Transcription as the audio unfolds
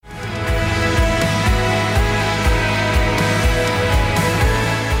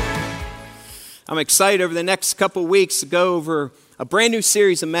excited over the next couple weeks to go over a brand new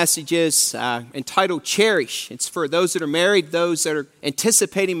series of messages entitled Cherish. It's for those that are married, those that are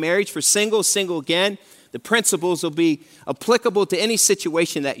anticipating marriage, for single again. The principles will be applicable to any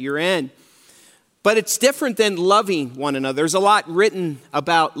situation that you're in. But it's different than loving one another. There's a lot written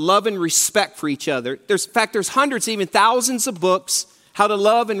about love and respect for each other. There's hundreds, even thousands of books, how to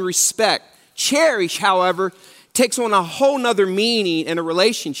love and respect. Cherish, however, takes on a whole nother meaning in a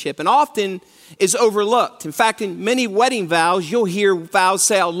relationship and often is overlooked. In fact, in many wedding vows, you'll hear vows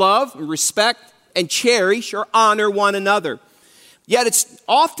say, I'll love and respect and cherish or honor one another. Yet it's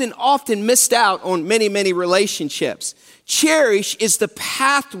often missed out on many relationships. Cherish is the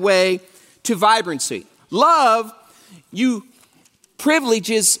pathway to vibrancy. Love,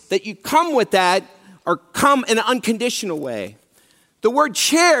 privileges that you come with that or come in an unconditional way. The word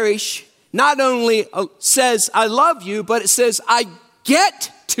cherish not only says, I love you, but it says, I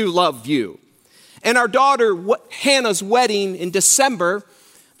get to love you. In our daughter Hannah's wedding in December,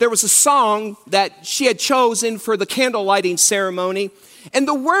 there was a song that she had chosen for the candle lighting ceremony. And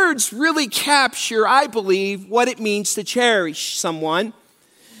the words really capture, I believe, what it means to cherish someone.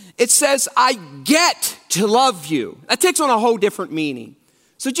 It says, I get to love you. That takes on a whole different meaning.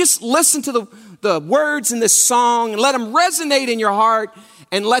 So just listen to the words in this song and let them resonate in your heart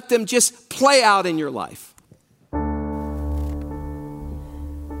and let them just play out in your life.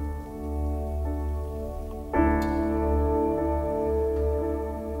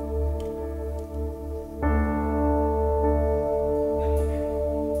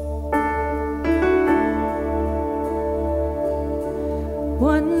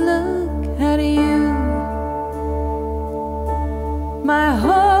 One look at you, my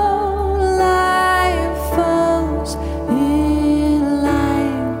whole life falls in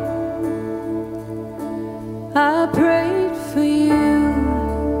line. I prayed for you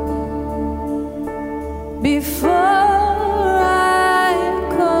before I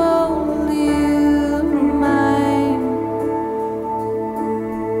called you mine.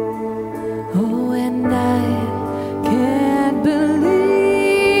 Oh, and I can't believe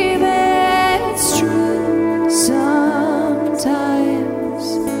sometimes,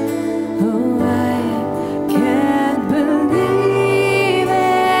 oh, I can't believe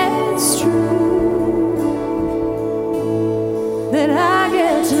it's true that I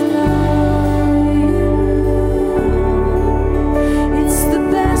get to love you. It's the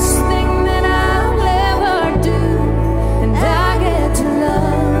best thing that I'll ever do, and I get to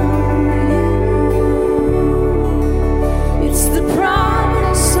love you. It's the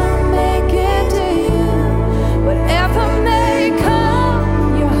promise I'm making to you. Whatever may come,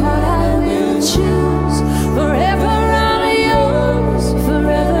 your heart I will choose. Forever I'm yours,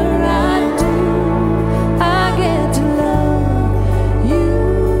 forever I do. I get to love you,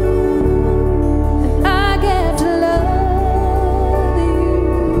 and I get to love you.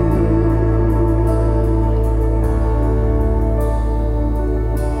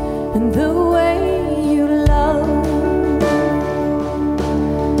 And the way you love,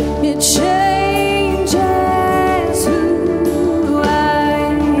 it changes who I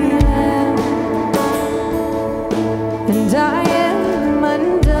am, and I am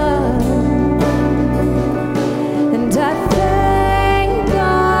undone, and I thank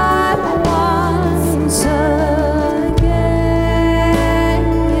God once again,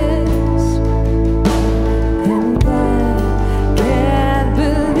 yes, and I can't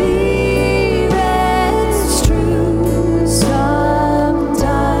believe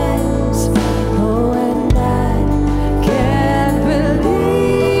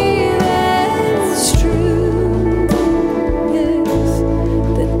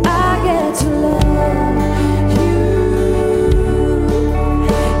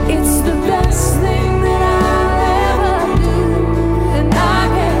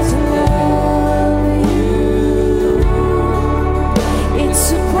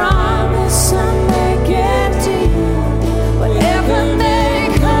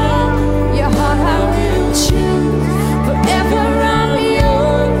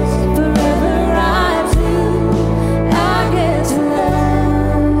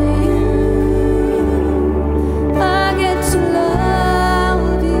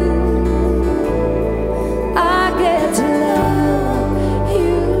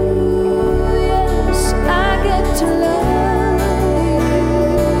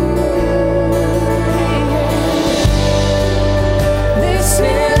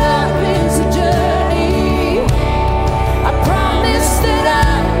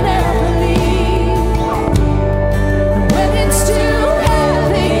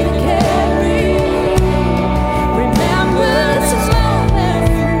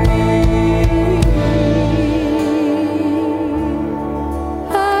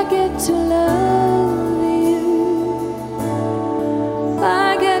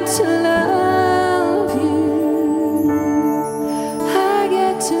to love you. I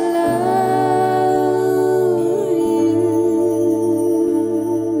get to love you.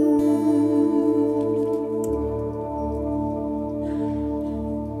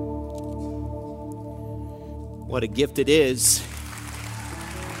 What a gift it is.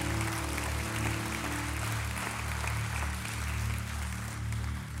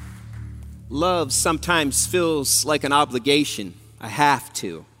 Love sometimes feels like an obligation. I have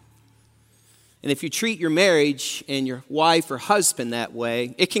to. And if you treat your marriage and your wife or husband that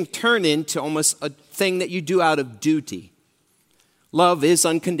way, it can turn into almost a thing that you do out of duty. Love is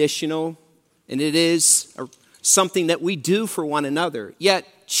unconditional, and it is something that we do for one another. Yet,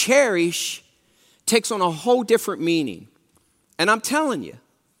 cherish takes on a whole different meaning. And I'm telling you,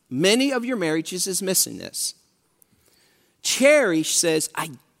 many of your marriages is missing this. Cherish says,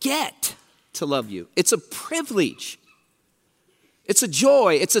 I get to love you. It's a privilege. It's a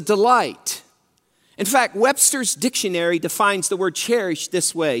joy. It's a delight. In fact, Webster's dictionary defines the word cherish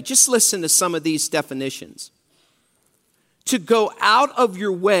this way. Just listen to some of these definitions. To go out of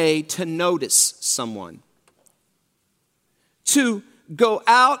your way to notice someone. To go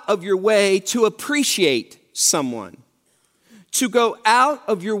out of your way to appreciate someone. To go out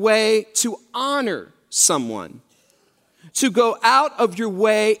of your way to honor someone. To go out of your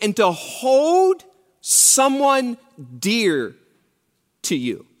way and to hold someone dear to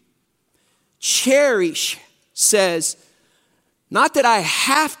you. Cherish says, not that I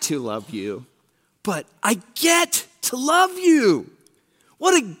have to love you, but I get to love you.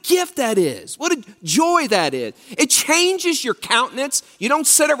 What a gift that is. What a joy that is. It changes your countenance. You don't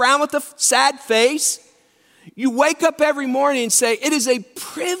sit around with a sad face. You wake up every morning and say, it is a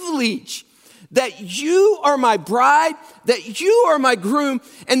privilege that you are my bride, that you are my groom,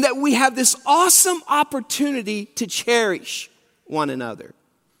 and that we have this awesome opportunity to cherish one another.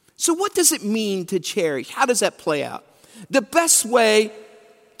 So what does it mean to cherish? How does that play out? The best way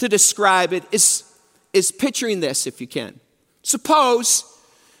to describe it is picturing this, if you can. Suppose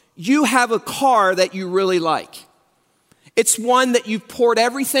you have a car that you really like. It's one that you've poured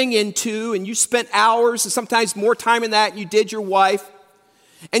everything into, and you spent hours and sometimes more time in that than you did your wife.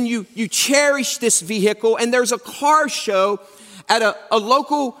 And you cherish this vehicle, and there's a car show at a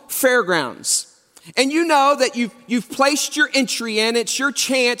local fairgrounds. And you know that you've placed your entry in. It's your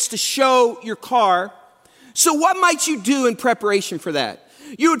chance to show your car. So what might you do in preparation for that?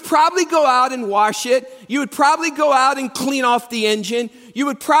 You would probably go out and wash it. You would probably go out and clean off the engine. You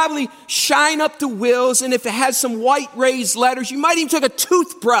would probably shine up the wheels. And if it has some white raised letters, you might even take a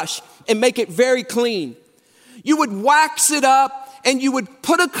toothbrush and make it very clean. You would wax it up. And you would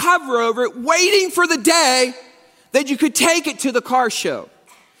put a cover over it, waiting for the day that you could take it to the car show.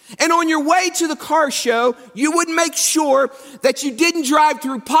 And on your way to the car show, you would make sure that you didn't drive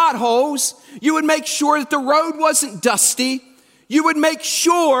through potholes. You would make sure that the road wasn't dusty. You would make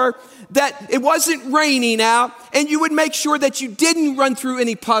sure that it wasn't raining out. And you would make sure that you didn't run through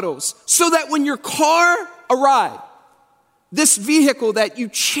any puddles. So that when your car arrived, this vehicle that you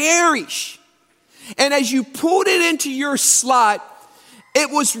cherish, and as you pulled it into your slot, it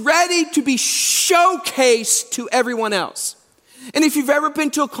was ready to be showcased to everyone else. And if you've ever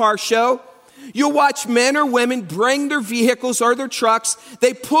been to a car show, you'll watch men or women bring their vehicles or their trucks.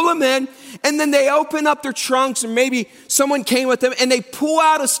 They pull them in, and then they open up their trunks, and maybe someone came with them, and they pull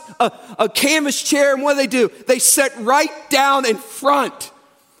out a canvas chair, and what do? They sit right down in front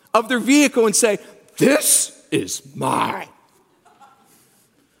of their vehicle and say, this is mine.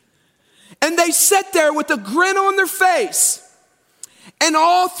 And they sit there with a grin on their face. And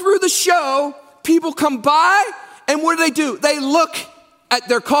all through the show, people come by, and what do? They look at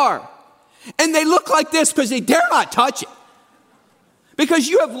their car. And they look like this because they dare not touch it. Because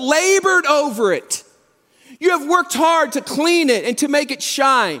you have labored over it. You have worked hard to clean it and to make it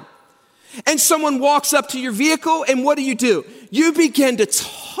shine. And someone walks up to your vehicle, and what do? You begin to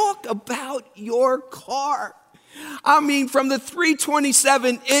talk about your car. I mean, from the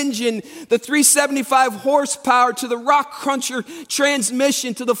 327 engine, the 375 horsepower, to the Rock Cruncher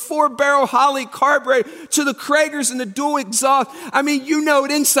transmission, to the 4-barrel Holley carburetor, to the Kragers and the dual exhaust. I mean, you know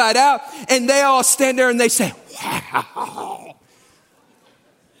it inside out. And they all stand there and they say, wow.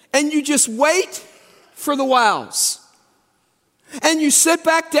 And you just wait for the wows. And you sit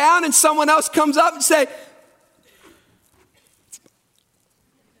back down and someone else comes up and say,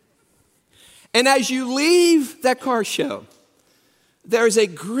 and as you leave that car show, there's a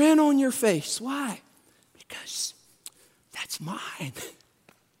grin on your face. Why? Because that's mine.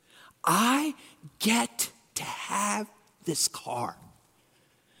 I get to have this car.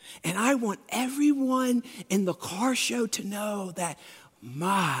 And I want everyone in the car show to know that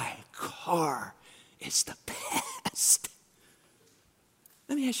my car is the best.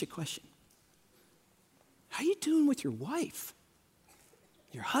 Let me ask you a question. How you doing with your wife,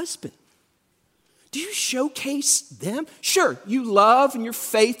 your husband? Do you showcase them? Sure, you love and you're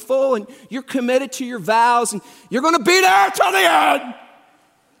faithful and you're committed to your vows and you're going to be there till the end.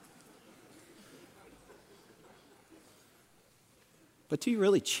 But do you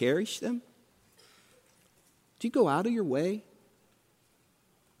really cherish them? Do you go out of your way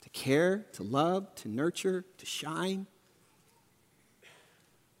to care, to love, to nurture, to shine,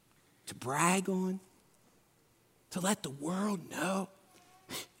 to brag on, to let the world know?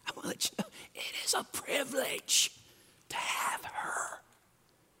 I want to let you know, it is a privilege to have her.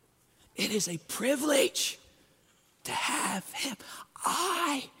 It is a privilege to have him.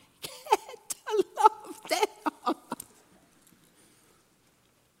 I get to love them.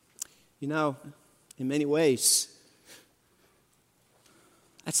 You know, in many ways,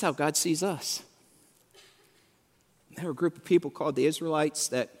 that's how God sees us. There were a group of people called the Israelites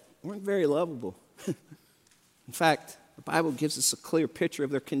that weren't very lovable. In fact, the Bible gives us a clear picture of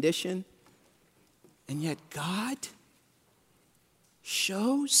their condition. And yet God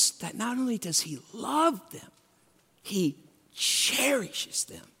shows that not only does he love them, he cherishes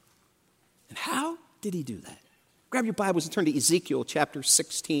them. And how did he do that? Grab your Bibles and turn to Ezekiel chapter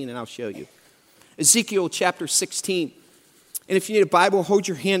 16 and I'll show you. Ezekiel chapter 16. And if you need a Bible, hold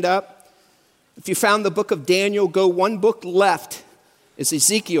your hand up. If you found the book of Daniel, go one book left. It's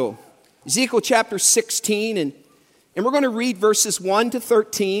Ezekiel. Ezekiel chapter 16 and we're going to read verses 1 to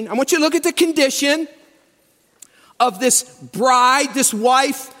 13. I want you to look at the condition of this bride, this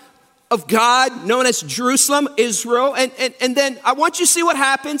wife of God, known as Jerusalem, Israel. And then I want you to see what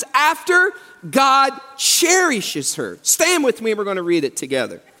happens after God cherishes her. Stand with me and we're going to read it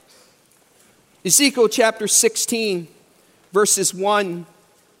together. Ezekiel chapter 16, verses 1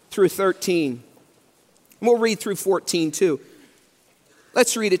 through 13. And we'll read through 14 too.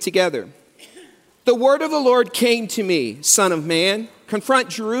 Let's read it together. The word of the Lord came to me, Son of man. Confront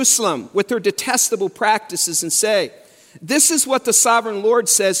Jerusalem with their detestable practices and say, this is what the sovereign Lord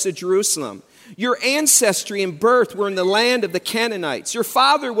says to Jerusalem. Your ancestry and birth were in the land of the Canaanites. Your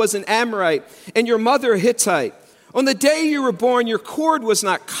father was an Amorite and your mother a Hittite. On the day you were born, your cord was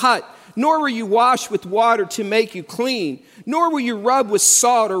not cut, nor were you washed with water to make you clean, nor were you rubbed with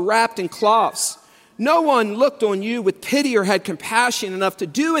salt or wrapped in cloths. No one looked on you with pity or had compassion enough to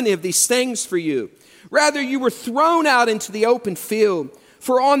do any of these things for you. Rather, you were thrown out into the open field,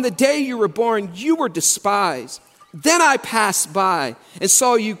 for on the day you were born, you were despised. Then I passed by and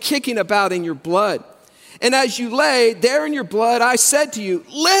saw you kicking about in your blood. And as you lay there in your blood, I said to you,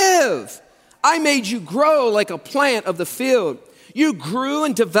 live! I made you grow like a plant of the field. You grew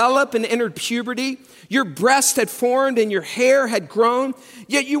and developed and entered puberty. Your breast had formed and your hair had grown,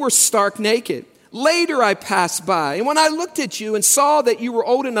 yet you were stark naked. Later I passed by, and when I looked at you and saw that you were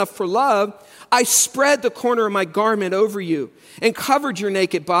old enough for love, I spread the corner of my garment over you and covered your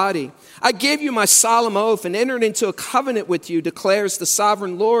naked body. I gave you my solemn oath and entered into a covenant with you, declares the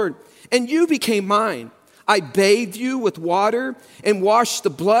sovereign Lord, and you became mine. I bathed you with water and washed the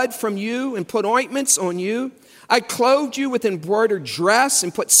blood from you and put ointments on you. I clothed you with embroidered dress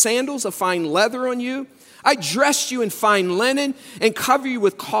and put sandals of fine leather on you. I dressed you in fine linen and covered you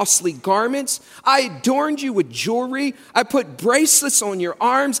with costly garments. I adorned you with jewelry. I put bracelets on your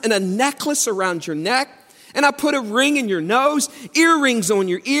arms and a necklace around your neck. And I put a ring in your nose, earrings on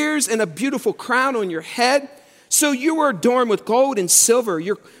your ears, and a beautiful crown on your head. So you were adorned with gold and silver.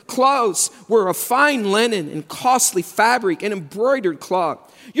 Your clothes were of fine linen and costly fabric and embroidered cloth.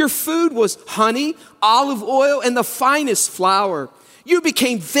 Your food was honey, olive oil, and the finest flour. You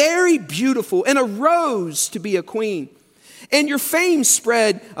became very beautiful and arose to be a queen. And your fame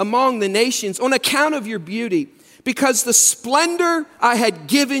spread among the nations on account of your beauty, because the splendor I had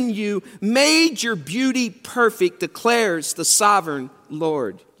given you made your beauty perfect, declares the sovereign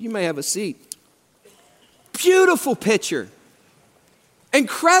Lord. You may have a seat. Beautiful picture,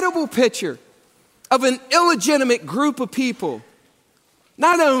 incredible picture of an illegitimate group of people,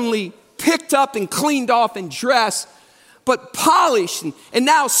 not only picked up and cleaned off and dressed, but polished and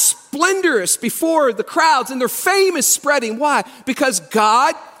now splendorous before the crowds, and their fame is spreading. Why? Because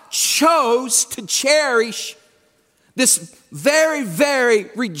God chose to cherish this very,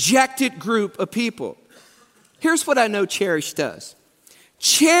 very rejected group of people. Here's what I know Cherish does.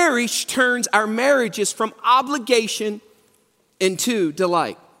 Cherish turns our marriages from obligation into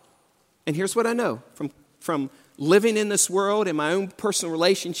delight. And here's what I know from living in this world and my own personal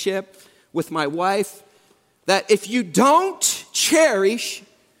relationship with my wife, that if you don't cherish,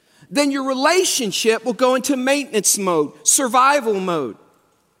 then your relationship will go into maintenance mode, survival mode.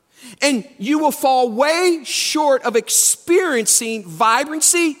 And you will fall way short of experiencing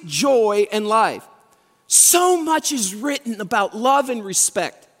vibrancy, joy, and life. So much is written about love and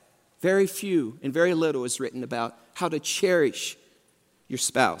respect. Very few and very little is written about how to cherish your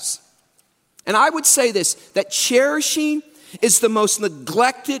spouse. And I would say this, that cherishing is the most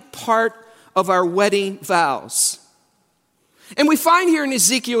neglected part of our wedding vows. And we find here in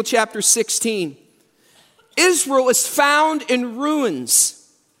Ezekiel chapter 16, Israel is found in ruins.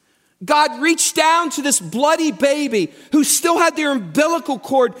 God reached down to this bloody baby who still had their umbilical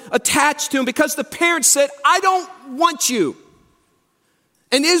cord attached to him because the parents said, I don't want you.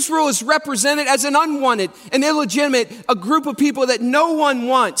 And Israel is represented as an unwanted, an illegitimate, a group of people that no one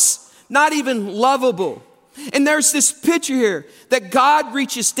wants, not even lovable. And there's this picture here that God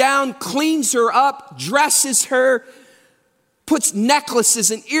reaches down, cleans her up, dresses her, puts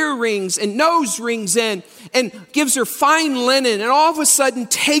necklaces and earrings and nose rings in, and gives her fine linen, and all of a sudden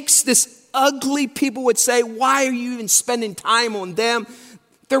takes this ugly, people would say, why are you even spending time on them?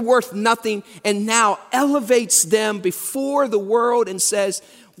 They're worth nothing. And now elevates them before the world and says,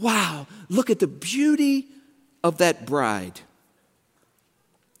 wow, look at the beauty of that bride.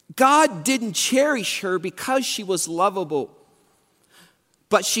 God didn't cherish her because she was lovable,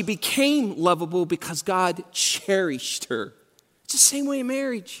 but she became lovable because God cherished her. It's the same way in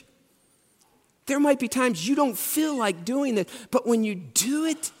marriage. There might be times you don't feel like doing it, but when you do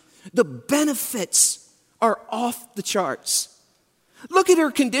it, the benefits are off the charts. Look at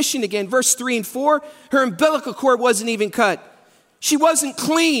her condition again, verse 3 and 4. Her umbilical cord wasn't even cut. She wasn't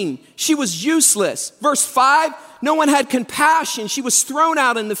clean. She was useless. Verse 5, no one had compassion. She was thrown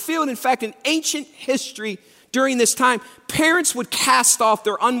out in the field. In fact, in ancient history during this time, parents would cast off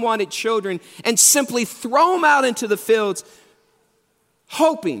their unwanted children and simply throw them out into the fields,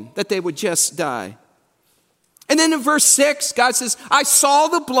 hoping that they would just die. And then in verse 6, God says, I saw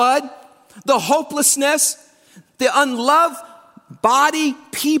the blood, the hopelessness, the unloved body,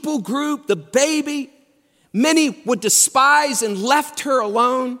 people group, the baby. Many would despise and left her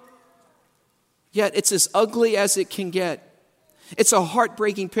alone. Yet it's as ugly as it can get. It's a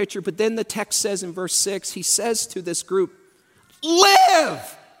heartbreaking picture. But then the text says in verse 6, he says to this group,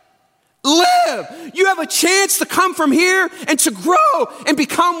 live. Live. You have a chance to come from here and to grow and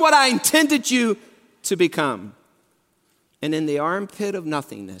become what I intended you to become. And in the armpit of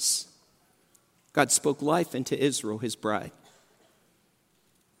nothingness, God spoke life into Israel, his bride.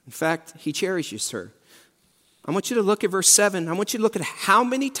 In fact, he cherishes her. I want you to look at verse 7. I want you to look at how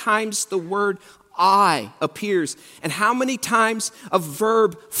many times the word I appears and how many times a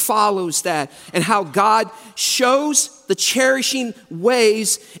verb follows that, and how God shows the cherishing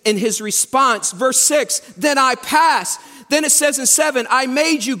ways in his response. Verse 6, then I pass. Then it says in 7, I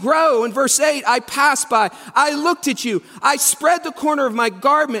made you grow. In verse 8, I passed by. I looked at you. I spread the corner of my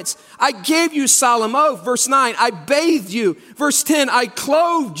garments. I gave you solemn oath. Verse 9, I bathed you. Verse 10, I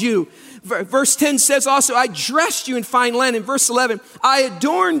clothed you. Verse 10 says also, I dressed you in fine linen. Verse 11, I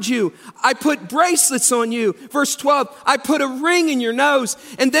adorned you. I put bracelets on you. Verse 12, I put a ring in your nose.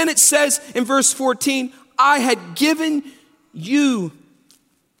 And then it says in verse 14, I had given you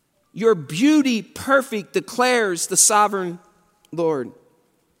your beauty perfect, declares the sovereign Lord.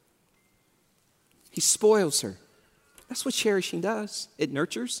 He spoils her. That's what cherishing does. It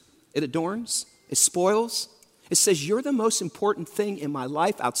nurtures, it adorns, it spoils. It says, you're the most important thing in my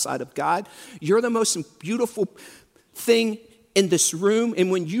life outside of God. You're the most beautiful thing in this room.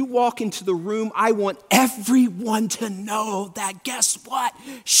 And when you walk into the room, I want everyone to know that, guess what?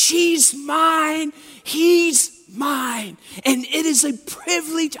 She's mine. He's mine. And it is a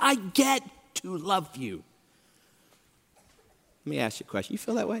privilege I get to love you. Let me ask you a question. You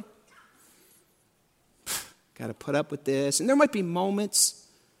feel that way? Got to put up with this. And there might be moments,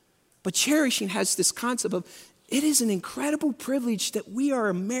 but cherishing has this concept of, it is an incredible privilege that we are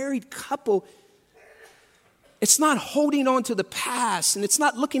a married couple. It's not holding on to the past, and it's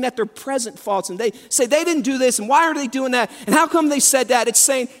not looking at their present faults, and they say they didn't do this, and why are they doing that, and how come they said that? It's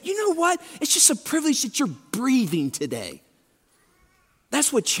saying, you know what? It's just a privilege that you're breathing today.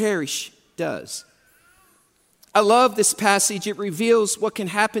 That's what cherish does. I love this passage. It reveals what can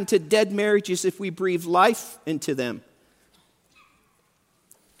happen to dead marriages if we breathe life into them.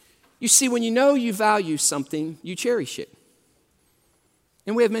 You see, when you know you value something, you cherish it.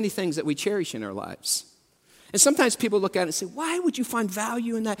 And we have many things that we cherish in our lives. And sometimes people look at it and say, why would you find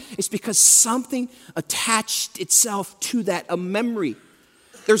value in that? It's because something attached itself to that, a memory.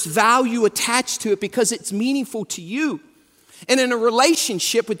 There's value attached to it because it's meaningful to you. And in a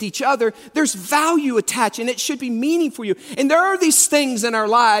relationship with each other, there's value attached, and it should be meaningful for you. And there are these things in our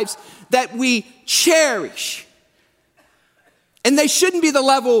lives that we cherish. And they shouldn't be the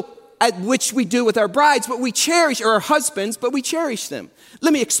level at which we do with our brides, but we cherish, or our husbands, but we cherish them.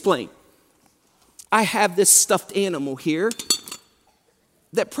 Let me explain. I have this stuffed animal here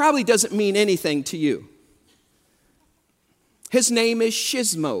that probably doesn't mean anything to you. His name is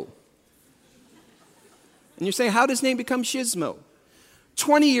Shizmo. And you're saying, how does his name become Shizmo?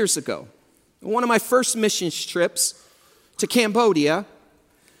 20 years ago, on one of my first mission trips to Cambodia,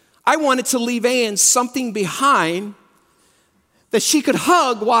 I wanted to leave Anne something behind that she could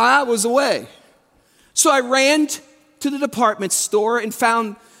hug while I was away. So I ran to the department store and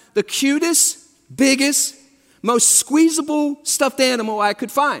found the cutest, biggest, most squeezable stuffed animal I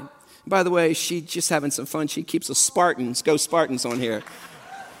could find. By the way, she's just having some fun. She keeps the Spartans, go Spartans on here.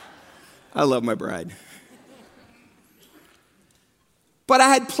 I love my bride. But I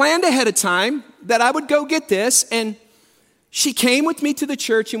had planned ahead of time that I would go get this, and she came with me to the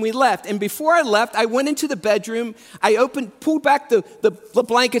church, and we left. And before I left, I went into the bedroom. I pulled back the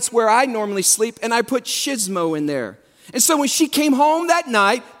blankets where I normally sleep, and I put Shizmo in there. And so when she came home that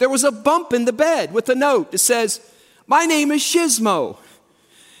night, there was a bump in the bed with a note that says, "My name is Shizmo,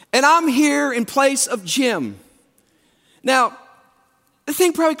 and I'm here in place of Jim." Now, the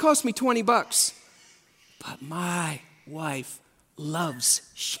thing probably cost me $20, but my wife loves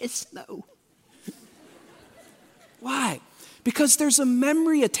Shizmo. Why? Because there's a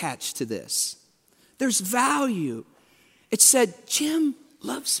memory attached to this. There's value. It said, Jim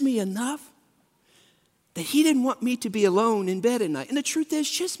loves me enough that he didn't want me to be alone in bed at night. And the truth is,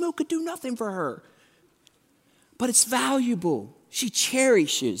 Shizmo could do nothing for her. But it's valuable. She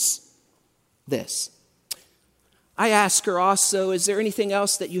cherishes this. I asked her also, is there anything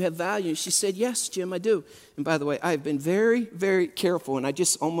else that you have value? She said, yes, Jim, I do. And by the way, I've been very, very careful, and I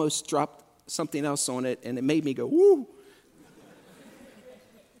just almost dropped something else on it, and it made me go, woo.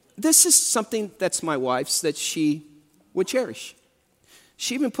 This is something that's my wife's that she would cherish.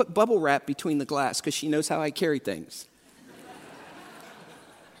 She even put bubble wrap between the glass because she knows how I carry things.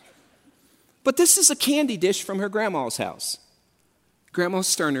 But this is a candy dish from her grandma's house. Grandma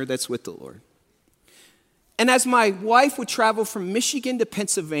Sterner, that's with the Lord. And as my wife would travel from Michigan to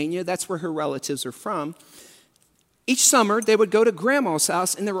Pennsylvania, that's where her relatives are from, each summer they would go to Grandma's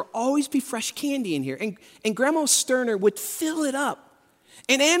house, and there would always be fresh candy in here. And Grandma Sterner would fill it up.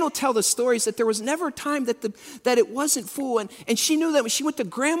 And Ann will tell the stories that there was never a time that it wasn't full. And she knew that when she went to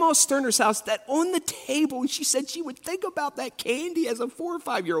Grandma Sterner's house, that on the table, and she said she would think about that candy as a 4 or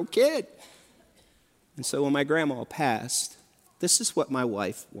 5-year-old kid. And so when my grandma passed, this is what my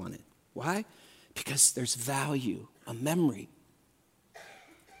wife wanted. Why? Because there's value, a memory.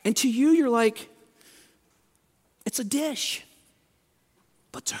 And to you, you're like, it's a dish.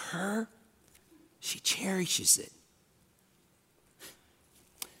 But to her, she cherishes it.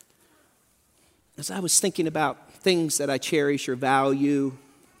 As I was thinking about things that I cherish or value,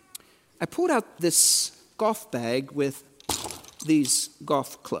 I pulled out this golf bag with these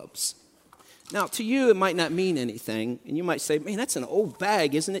golf clubs. Now, to you, it might not mean anything, and you might say, man, that's an old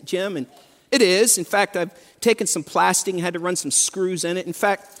bag, isn't it, Jim? And it is. In fact, I've taken some plastic and had to run some screws in it. In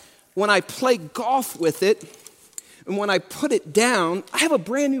fact, when I play golf with it, and when I put it down, I have a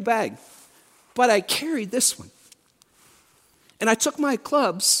brand new bag, but I carried this one. And I took my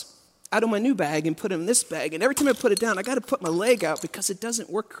clubs out of my new bag and put them in this bag, and every time I put it down, I got to put my leg out because it doesn't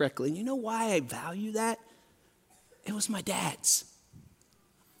work correctly. And you know why I value that? It was my dad's.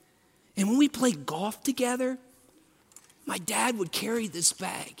 And when we played golf together, my dad would carry this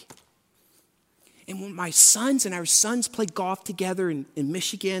bag. And when my sons and our sons played golf together in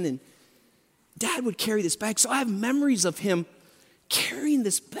Michigan, and Dad would carry this bag. So I have memories of him carrying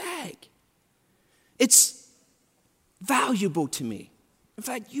this bag. It's valuable to me. In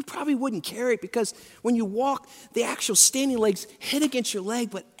fact, you probably wouldn't carry it because when you walk, the actual standing legs hit against your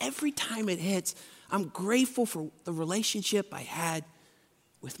leg, but every time it hits, I'm grateful for the relationship I had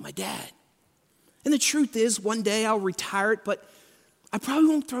with my dad. And the truth is, one day I'll retire it, but I probably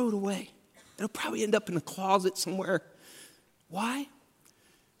won't throw it away. It'll probably end up in a closet somewhere. Why?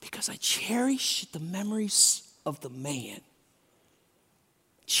 Because I cherish the memories of the man.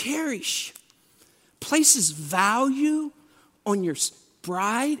 Cherish places value on your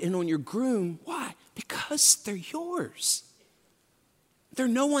bride and on your groom. Why? Because they're yours. They're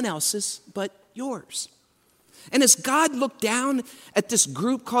no one else's but yours. And as God looked down at this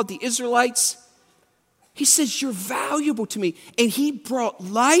group called the Israelites, he says, you're valuable to me. And he brought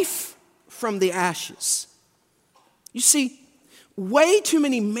life from the ashes. You see, way too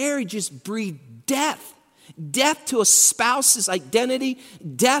many marriages breed death death to a spouse's identity,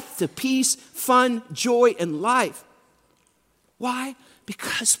 death to peace, fun, joy, and life. Why?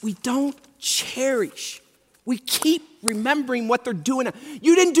 Because we don't cherish. We keep remembering what they're doing.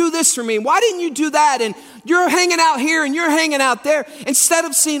 You didn't do this for me. Why didn't you do that? And you're hanging out here and you're hanging out there. Instead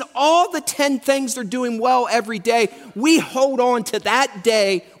of seeing all the 10 things they're doing well every day, we hold on to that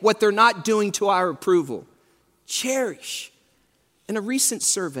day what they're not doing to our approval. Cherish. In a recent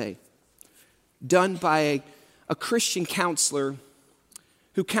survey done by a Christian counselor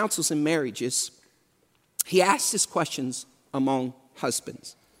who counsels in marriages, he asked his questions among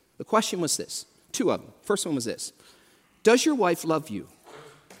husbands. The question was this. 2 of them. First one was this. Does your wife love you?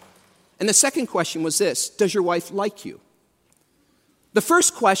 And the second question was this. Does your wife like you? The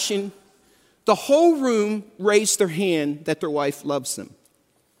first question, the whole room raised their hand that their wife loves them.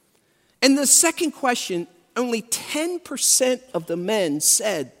 And the second question, only 10% of the men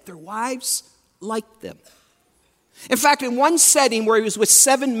said their wives liked them. In fact, in one setting where he was with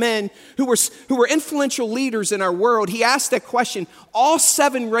 7 men who were influential leaders in our world, he asked that question. All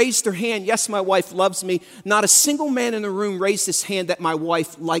 7 raised their hand, yes, my wife loves me. Not a single man in the room raised his hand that my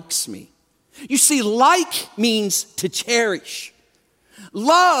wife likes me. You see, like means to cherish.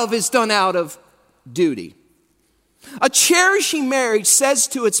 Love is done out of duty. A cherishing marriage says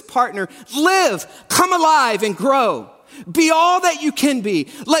to its partner, live, come alive, and grow. Be all that you can be.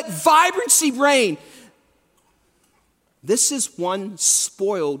 Let vibrancy reign. This is one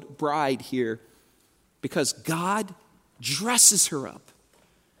spoiled bride here because God dresses her up.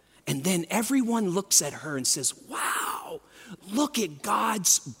 And then everyone looks at her and says, wow, look at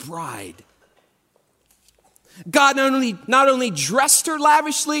God's bride. God not only dressed her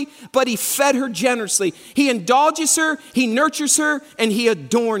lavishly, but he fed her generously. He indulges her, he nurtures her, and he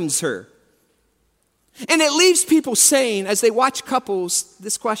adorns her. And it leaves people saying, as they watch couples,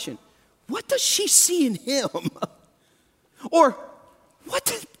 this question, what does she see in him? Or,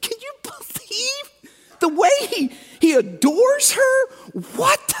 can you believe the way he adores her?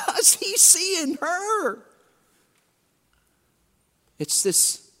 What does he see in her? It's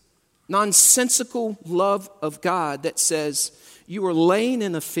this nonsensical love of God that says, you are laying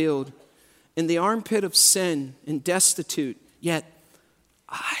in a field in the armpit of sin and destitute, yet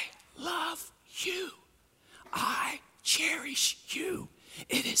I love you. I cherish you.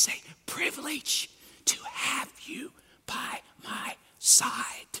 It is a privilege to have you by my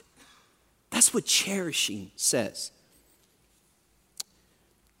side. That's what cherishing says.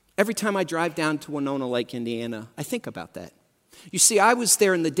 Every time I drive down to Winona Lake, Indiana, I think about that. You see, I was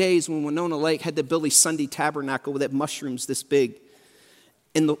there in the days when Winona Lake had the Billy Sunday Tabernacle with that mushrooms this big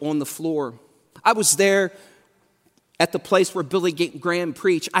on the floor. I was there at the place where Billy Graham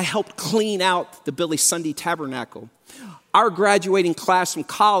preached. I helped clean out the Billy Sunday Tabernacle. Our graduating class from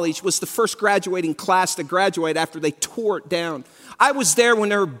college was the first graduating class to graduate after they tore it down. I was there when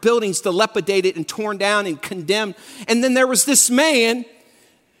there were buildings dilapidated and torn down and condemned. And then there was this man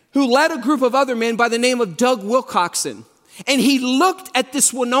who led a group of other men by the name of Doug Wilcoxon. And he looked at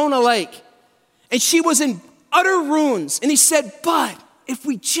this Winona Lake, and she was in utter ruins. And he said, but if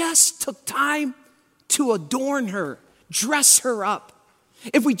we just took time to adorn her, dress her up,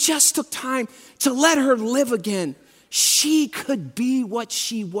 if we just took time to let her live again, she could be what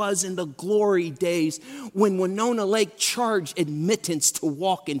she was in the glory days when Winona Lake charged admittance to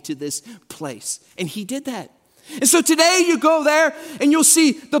walk into this place. And he did that. And so today you go there and you'll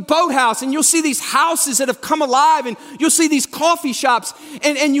see the boathouse and you'll see these houses that have come alive and you'll see these coffee shops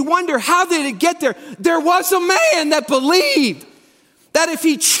and you wonder, how did it get there? There was a man that believed that if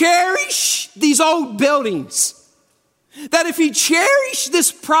he cherished these old buildings, that if he cherished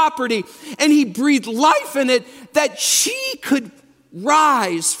this property and he breathed life in it, that she could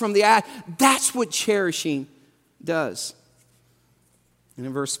rise from the ashes. That's what cherishing does. And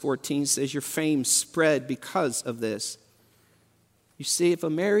in verse 14 says, your fame spread because of this. You see, if a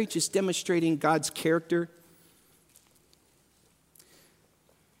marriage is demonstrating God's character,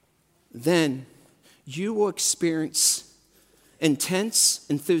 then you will experience intense,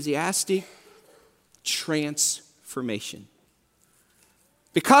 enthusiastic transformation.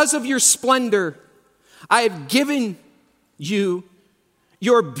 Because of your splendor, I have given you,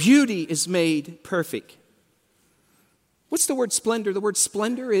 your beauty is made perfect. What's the word splendor? The word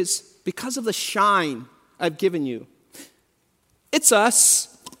splendor is because of the shine I've given you. It's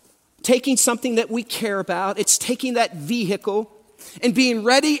us taking something that we care about. It's taking that vehicle and being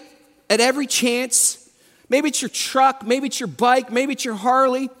ready at every chance. Maybe it's your truck, maybe it's your bike, maybe it's your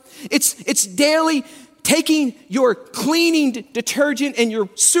Harley. It's daily taking your cleaning detergent and your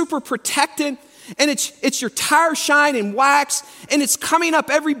super protectant and it's your tire shine and wax, and it's coming up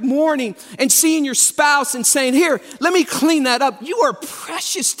every morning and seeing your spouse and saying, here, let me clean that up. You are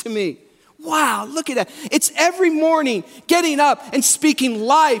precious to me. Wow, look at that. It's every morning getting up and speaking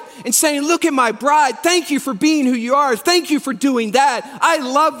life and saying, look at my bride. Thank you for being who you are. Thank you for doing that. I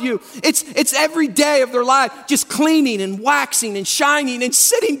love you. It's every day of their life just cleaning and waxing and shining and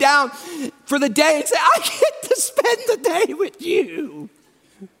sitting down for the day and say, I get to spend the day with you.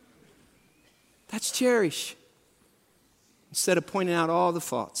 That's Cherish. Instead of pointing out all the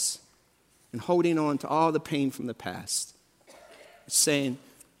faults and holding on to all the pain from the past, it's saying,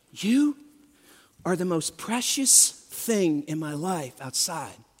 you are the most precious thing in my life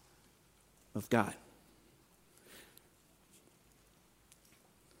outside of God.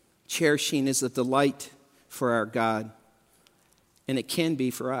 Cherishing is a delight for our God, and it can be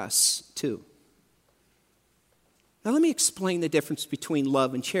for us too. Now let me explain the difference between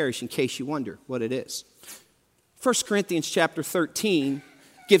love and cherish in case you wonder what it is. 1 Corinthians chapter 13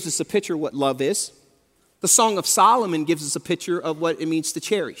 gives us a picture of what love is. The Song of Solomon gives us a picture of what it means to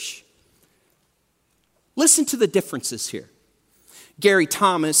cherish. Listen to the differences here. Gary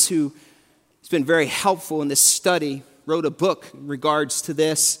Thomas, who has been very helpful in this study, wrote a book in regards to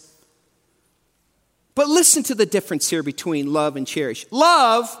this. But listen to the difference here between love and cherish.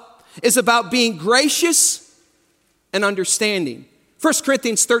 Love is about being gracious and understanding. 1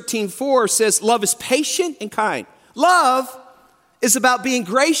 Corinthians 13:4 says, love is patient and kind. Love is about being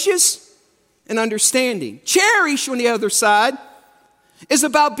gracious and understanding. Cherish, on the other side, is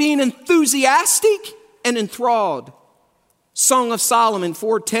about being enthusiastic and enthralled. Song of Solomon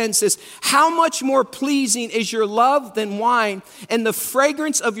 4:10 says, how much more pleasing is your love than wine, and the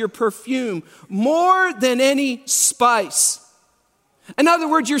fragrance of your perfume more than any spice. In other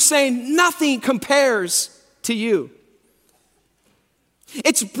words, you're saying nothing compares to you.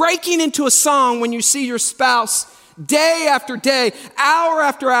 It's breaking into a song when you see your spouse day after day, hour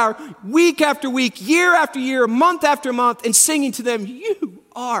after hour, week after week, year after year, month after month, and singing to them, you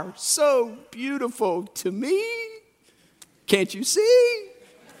are so beautiful to me. Can't you see?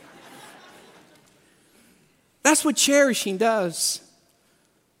 That's what cherishing does.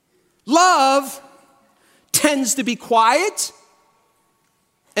 Love tends to be quiet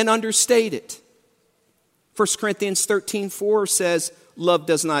and understated. 1 Corinthians 13:4 says, love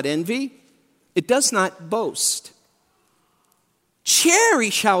does not envy. It does not boast.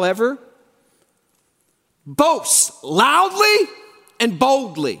 Cherish, however, boasts loudly and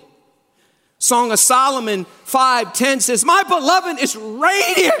boldly. Song of Solomon 5:10 says, my beloved is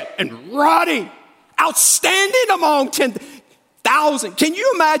radiant and ruddy, outstanding among 10,000. Can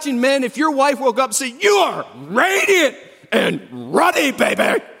you imagine, men, if your wife woke up and said, you are radiant and ruddy,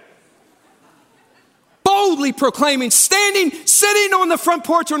 baby? Boldly proclaiming, sitting on the front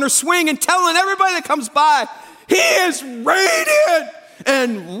porch on her swing and telling everybody that comes by, he is radiant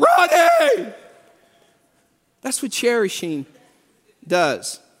and ruddy. That's what cherishing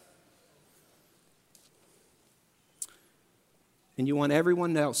does. And you want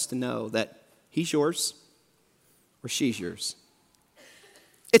everyone else to know that he's yours or she's yours.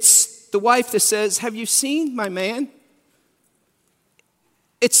 It's the wife that says, have you seen my man?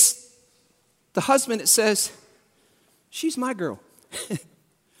 It's the husband that says, she's my girl.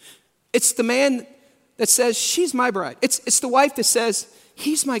 It's the man that says, she's my bride. It's the wife that says,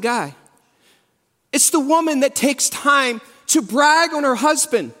 he's my guy. It's the woman that takes time to brag on her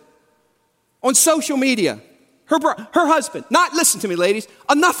husband on social media. Her husband. Not, listen to me, ladies,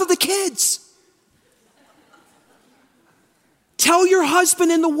 enough of the kids. Tell your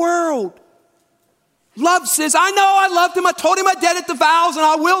husband in the world. Love says, I know I loved him. I told him I did at the vows, and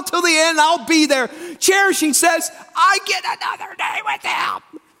I will till the end. I'll be there. Cherishing says, I get another day with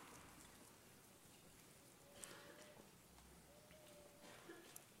him.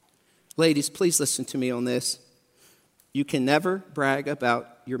 Ladies, please listen to me on this. You can never brag about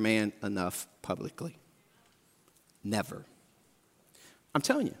your man enough publicly. Never. I'm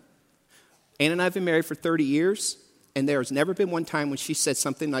telling you. Ann and I have been married for 30 years, and there has never been one time when she said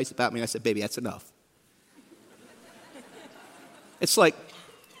something nice about me, and I said, baby, that's enough. It's like,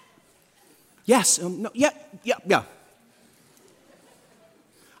 yes, no, yeah.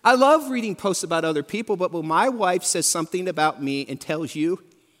 I love reading posts about other people, but when my wife says something about me and tells you,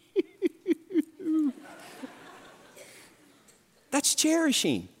 that's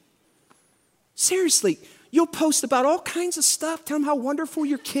cherishing. Seriously, you'll post about all kinds of stuff. Tell them how wonderful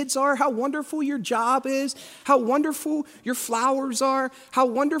your kids are, how wonderful your job is, how wonderful your flowers are, how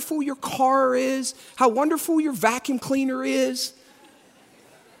wonderful your car is, how wonderful your vacuum cleaner is,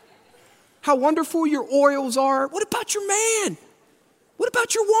 how wonderful your oils are. What about your man? What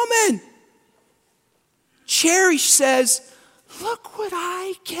about your woman? Cherish says, look what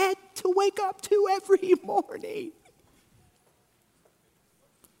I get to wake up to every morning.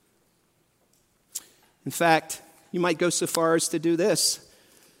 In fact, you might go so far as to do this.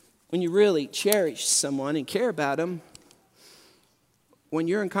 When you really cherish someone and care about them, when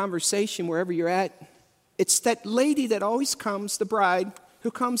you're in conversation, wherever you're at, it's that lady that always comes, the bride,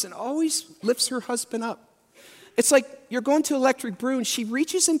 who comes and always lifts her husband up. It's like you're going to Electric Brew and she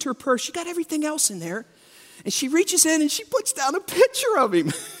reaches into her purse. She got everything else in there. And she reaches in and she puts down a picture of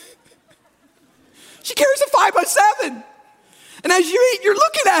him. She carries a 5x7. And as you eat, you're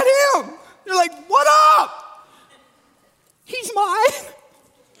looking at him. You're like, what up? He's mine.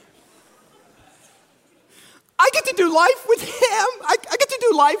 I get to do life with him. I get to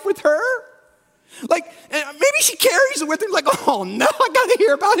do life with her. Like, maybe she carries it with her, like, oh no, I got to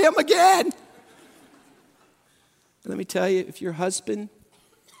hear about him again. Let me tell you, if your husband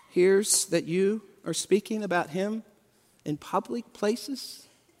hears that you are speaking about him in public places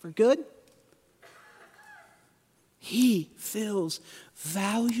for good, he feels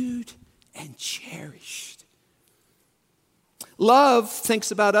valued and cherished. Love thinks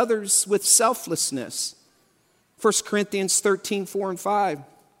about others with selflessness. 1 Corinthians 13, 4 and 5.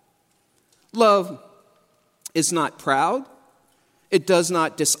 Love is not proud. It does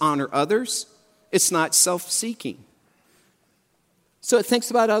not dishonor others. It's not self-seeking. So it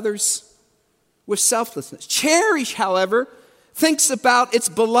thinks about others with selflessness. Cherish, however, thinks about its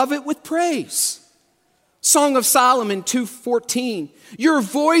beloved with praise. Song of Solomon 2:14. Your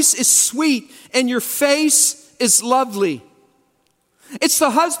voice is sweet and your face is lovely. It's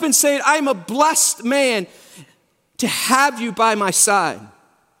the husband saying, I'm a blessed man to have you by my side.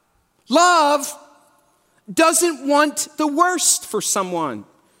 Love doesn't want the worst for someone.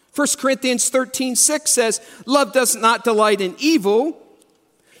 1 Corinthians 13:6 says, love does not delight in evil.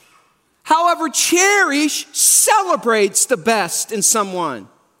 However, cherish celebrates the best in someone.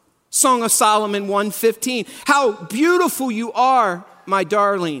 Song of Solomon 1:15. How beautiful you are, my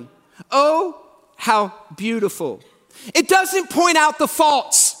darling. Oh, how beautiful. It doesn't point out the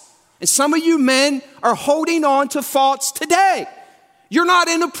faults. And some of you men are holding on to faults today. You're not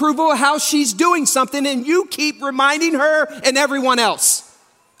in approval of how she's doing something, and you keep reminding her and everyone else.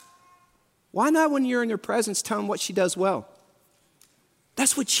 Why not, when you're in their presence, tell them what she does well?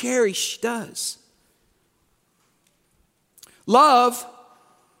 That's what cherish does. Love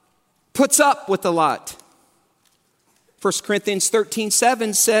puts up with a lot. 1 Corinthians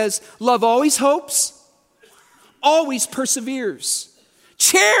 13:7 says, love always hopes, always perseveres.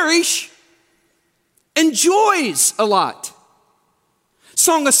 Cherish enjoys a lot.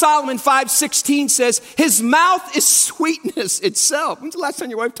 Song of Solomon 5:16 says, his mouth is sweetness itself. When's the last time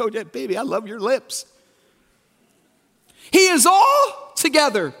your wife told you, baby, I love your lips? He is all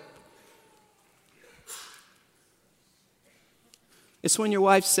together. It's when your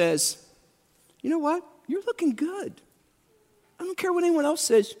wife says, you know what? You're looking good. I don't care what anyone else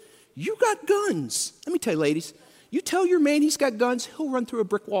says. You got guns. Let me tell you, ladies, you tell your man he's got guns, he'll run through a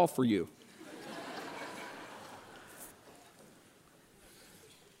brick wall for you.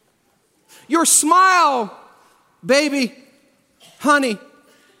 Your smile, baby, honey,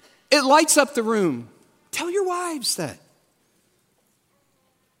 it lights up the room. Tell your wives that.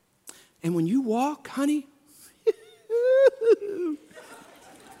 And when you walk, honey,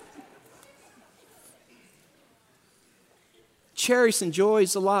 Cherish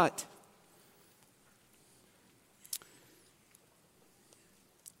enjoys a lot.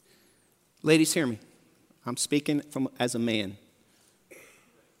 Ladies, hear me. I'm speaking as a man.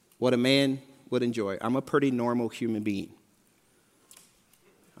 What a man would enjoy. I'm a pretty normal human being.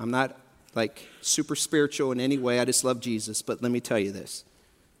 I'm not like super spiritual in any way. I just love Jesus. But let me tell you this.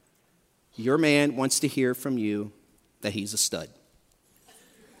 Your man wants to hear from you that he's a stud.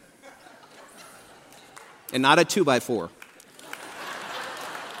 And not a 2x4.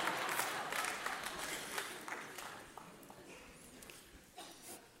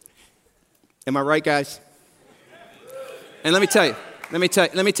 Am I right, guys? And let me tell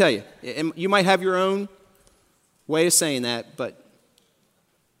you, you might have your own way of saying that, but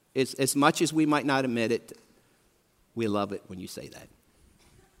as much as we might not admit it, we love it when you say that.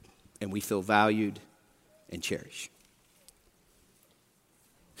 And we feel valued and cherished.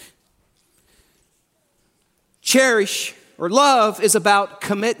 Cherish or love is about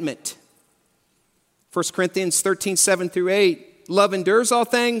commitment. 1 Corinthians 13:7-8. Love endures all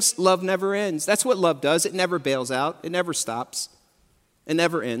things. Love never ends. That's what love does. It never bails out. It never stops. It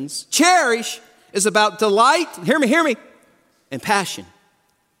never ends. Cherish is about delight. Hear me. And passion.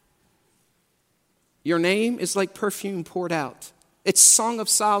 Your name is like perfume poured out It's Song of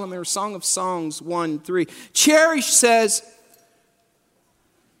Solomon or Song of Songs 1:3. Cherish says,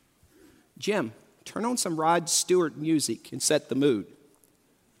 Jim, turn on some Rod Stewart music and set the mood.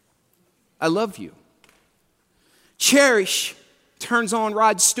 I love you. Cherish turns on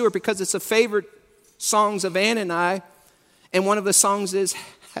Rod Stewart because it's a favorite songs of Ann and I. And one of the songs is,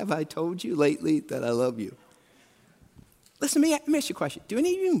 have I told you lately that I love you? Listen, let me ask you a question. Do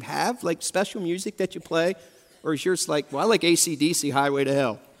any of you have like special music that you play? Or is yours like, well, I like AC/DC, Highway to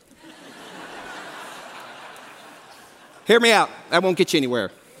Hell. Hear me out. That won't get you anywhere.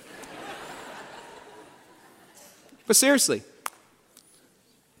 But seriously,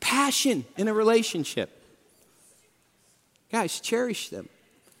 passion in a relationship. Guys, cherish them.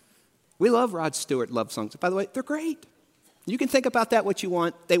 We love Rod Stewart love songs. By the way, they're great. You can think about that what you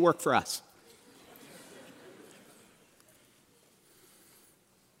want. They work for us.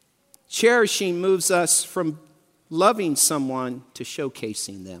 Cherishing moves us from loving someone to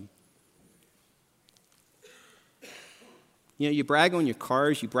showcasing them. You know, you brag on your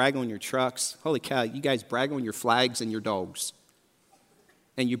cars, you brag on your trucks. Holy cow, you guys brag on your flags and your dogs.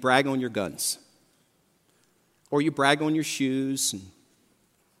 And you brag on your guns. Or you brag on your shoes.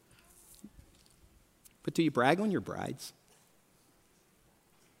 But do you brag on your brides?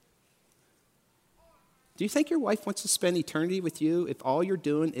 Do you think your wife wants to spend eternity with you if all you're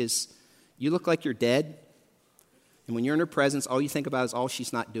doing is you look like you're dead? And when you're in her presence, all you think about is all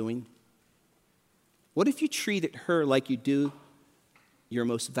she's not doing? What if you treated her like you do your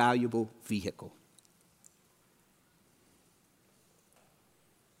most valuable vehicle?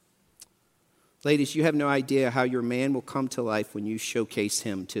 Ladies, you have no idea how your man will come to life when you showcase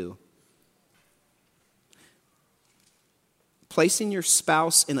him too. Placing your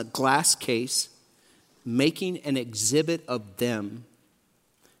spouse in a glass case, making an exhibit of them,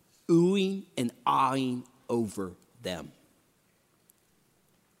 oohing and ahhing over them,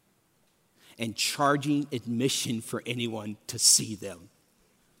 and charging admission for anyone to see them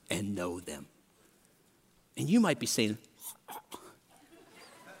and know them. And you might be saying,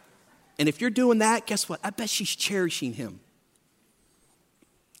 and if you're doing that, guess what? I bet she's cherishing him.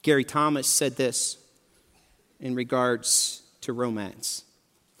 Gary Thomas said this in regards to romance.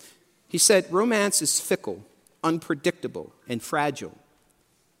 He said, romance is fickle, unpredictable, and fragile.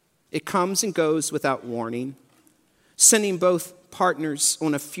 It comes and goes without warning, sending both partners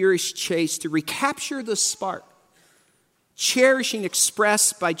on a furious chase to recapture the spark. Cherishing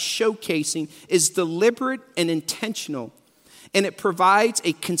expressed by showcasing is deliberate and intentional, and it provides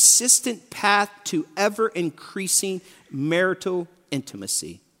a consistent path to ever-increasing marital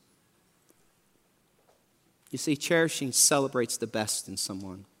intimacy. You see, cherishing celebrates the best in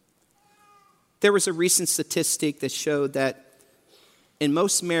someone. There was a recent statistic that showed that in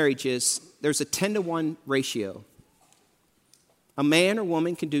most marriages, there's a 10-to-1 ratio. A man or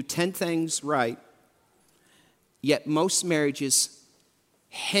woman can do 10 things right, yet most marriages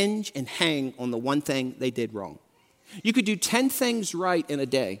hinge and hang on the one thing they did wrong. You could do 10 things right in a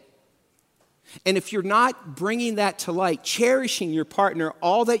day. And if you're not bringing that to light, cherishing your partner,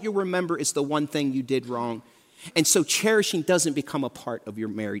 all that you'll remember is the one thing you did wrong. And so cherishing doesn't become a part of your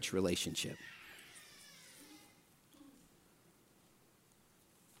marriage relationship.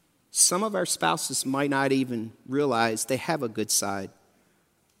 Some of our spouses might not even realize they have a good side.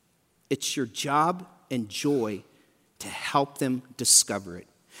 It's your job and joy to help them discover it.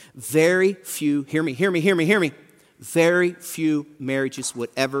 Very few, hear me. Very few marriages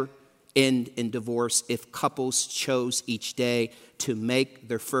would ever end in divorce if couples chose each day to make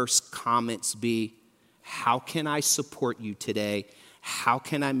their first comments be, how can I support you today? How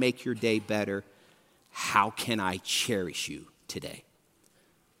can I make your day better? How can I cherish you today?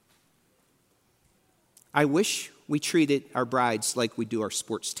 I wish we treated our brides like we do our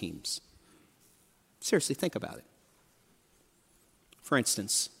sports teams. Seriously, think about it. For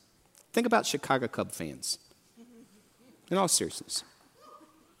instance, think about Chicago Cub fans. In all seriousness.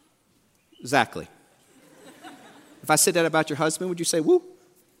 Exactly. If I said that about your husband, would you say, woo?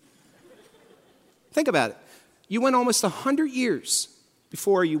 Think about it. You went almost 100 years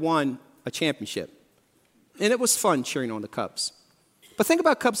before you won a championship. And it was fun cheering on the Cubs. But think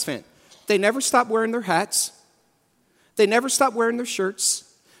about Cubs fans. They never stopped wearing their hats. They never stopped wearing their shirts.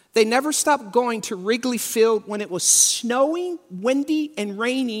 They never stopped going to Wrigley Field when it was snowing, windy, and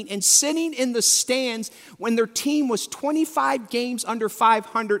raining, and sitting in the stands when their team was 25 games under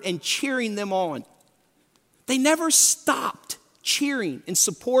 500 and cheering them on. They never stopped cheering and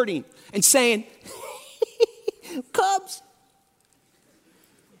supporting and saying, Cubs.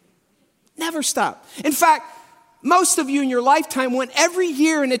 Never stopped. In fact, most of you in your lifetime went every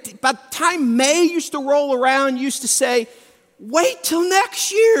year, and by the time May used to roll around, used to say, wait till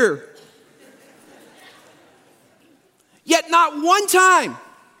next year. Yet not one time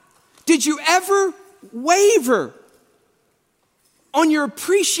did you ever waver on your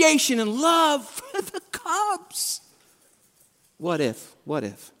appreciation and love for the Cubs. What if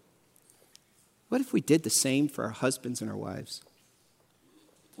we did the same for our husbands and our wives?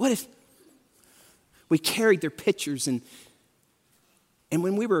 What if we carried their pictures and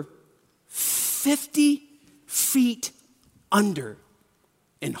when we were 50 feet under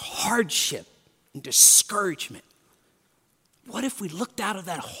in hardship and discouragement, what if we looked out of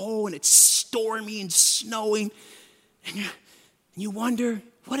that hole and it's stormy and snowing and you wonder,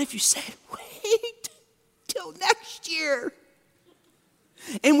 what if you said, wait till next year?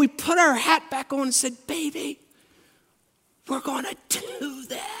 And we put our hat back on and said, baby, we're going to do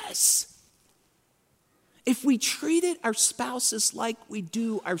this. If we treated our spouses like we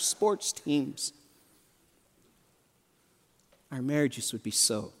do our sports teams, our marriages would be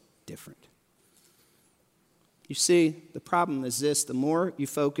so different. You see, the problem is this: the more you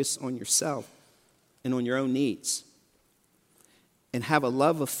focus on yourself and on your own needs and have a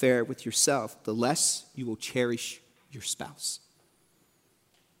love affair with yourself, the less you will cherish your spouse.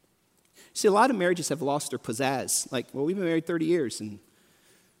 See, a lot of marriages have lost their pizzazz. Like, well, we've been married 30 years and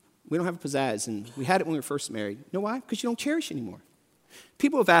we don't have a pizzazz, and we had it when we were first married. You know why? Because you don't cherish anymore.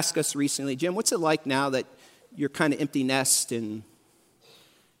 People have asked us recently, Jim, what's it like now that you're kind of empty nest and,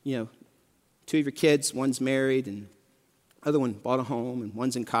 you know, two of your kids, one's married and other one bought a home and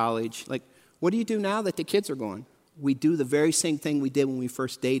one's in college. Like, what do you do now that the kids are gone? We do the very same thing we did when we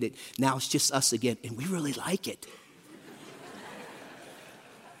first dated. Now it's just us again, and we really like it.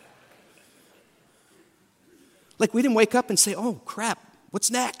 Like, we didn't wake up and say, oh, crap, what's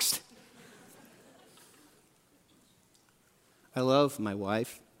next? I love my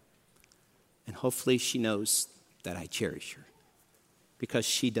wife, and hopefully she knows that I cherish her, because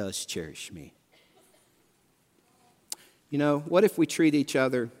she does cherish me. You know, what if we treat each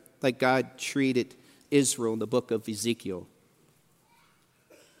other like God treated Israel in the book of Ezekiel?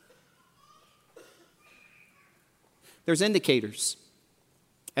 There's indicators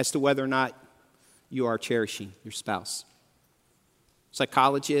as to whether or not you are cherishing your spouse.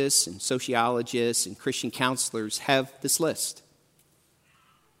 Psychologists and sociologists and Christian counselors have this list.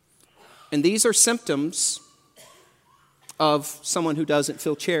 And these are symptoms of someone who doesn't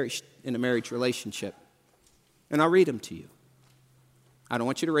feel cherished in a marriage relationship. And I'll read them to you. I don't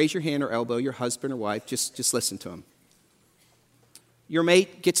want you to raise your hand or elbow your husband or wife. Just listen to them. Your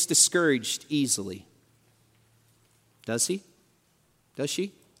mate gets discouraged easily. Does he? Does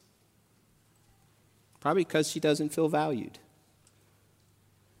she? Probably because she doesn't feel valued.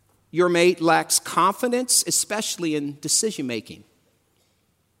 Your mate lacks confidence, especially in decision making.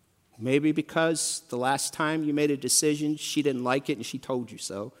 Maybe because the last time you made a decision, she didn't like it and she told you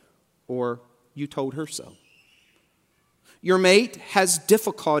so, or you told her so. Your mate has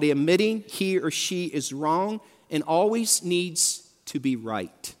difficulty admitting he or she is wrong and always needs to be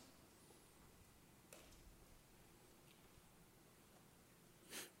right.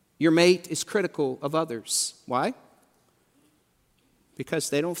 Your mate is critical of others. Why? Because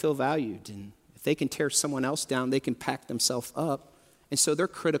they don't feel valued. And if they can tear someone else down, they can pack themselves up. And so they're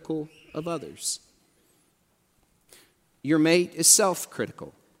critical of others. Your mate is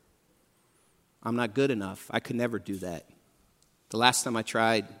self-critical. I'm not good enough. I could never do that. The last time I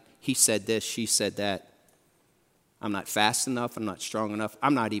tried, he said this, she said that. I'm not fast enough. I'm not strong enough.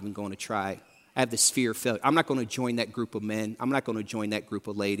 I'm not even going to try. I have this fear of failure. I'm not going to join that group of men. I'm not going to join that group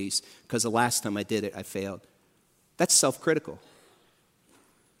of ladies because the last time I did it, I failed. That's self-critical.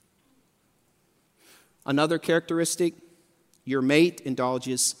 Another characteristic, your mate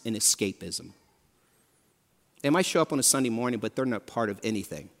indulges in escapism. They might show up on a Sunday morning, but they're not part of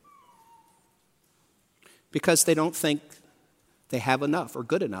anything because they don't think they have enough or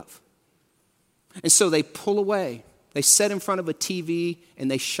good enough. And so they pull away. They sit in front of a TV and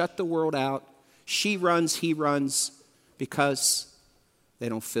they shut the world out. She runs, he runs, because they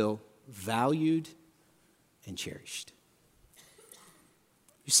don't feel valued and cherished.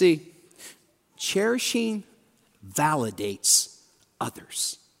 You see, cherishing validates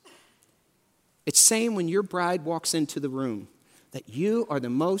others. It's saying when your bride walks into the room that you are the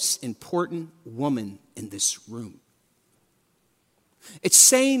most important woman in this room. It's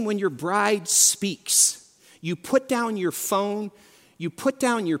saying when your bride speaks, you put down your phone, you put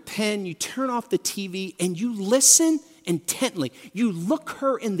down your pen, you turn off the TV, and you listen intently. You look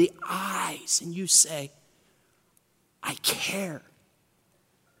her in the eyes and you say, I care.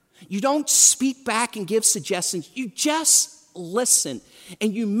 You don't speak back and give suggestions. You just listen.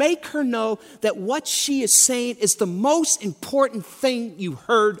 And you make her know that what she is saying is the most important thing you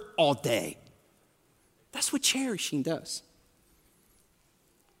heard all day. That's what cherishing does.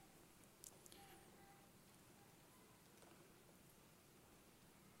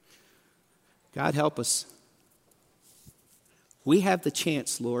 God help us. We have the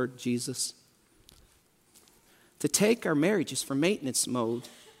chance, Lord Jesus, to take our marriages from maintenance mode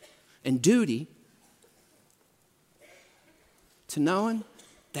and duty to knowing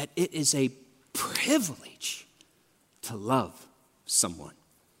that it is a privilege to love someone.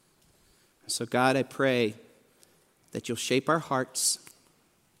 So God, I pray that you'll shape our hearts.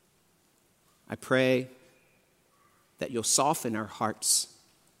 I pray that you'll soften our hearts.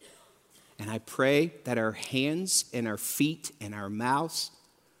 And I pray that our hands and our feet and our mouths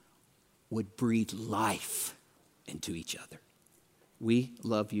would breathe life into each other. We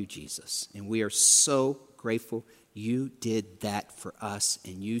love you, Jesus, and we are so grateful you did that for us,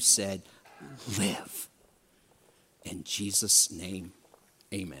 and you said, live. In Jesus' name,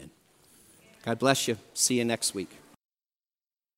 amen. God bless you. See you next week.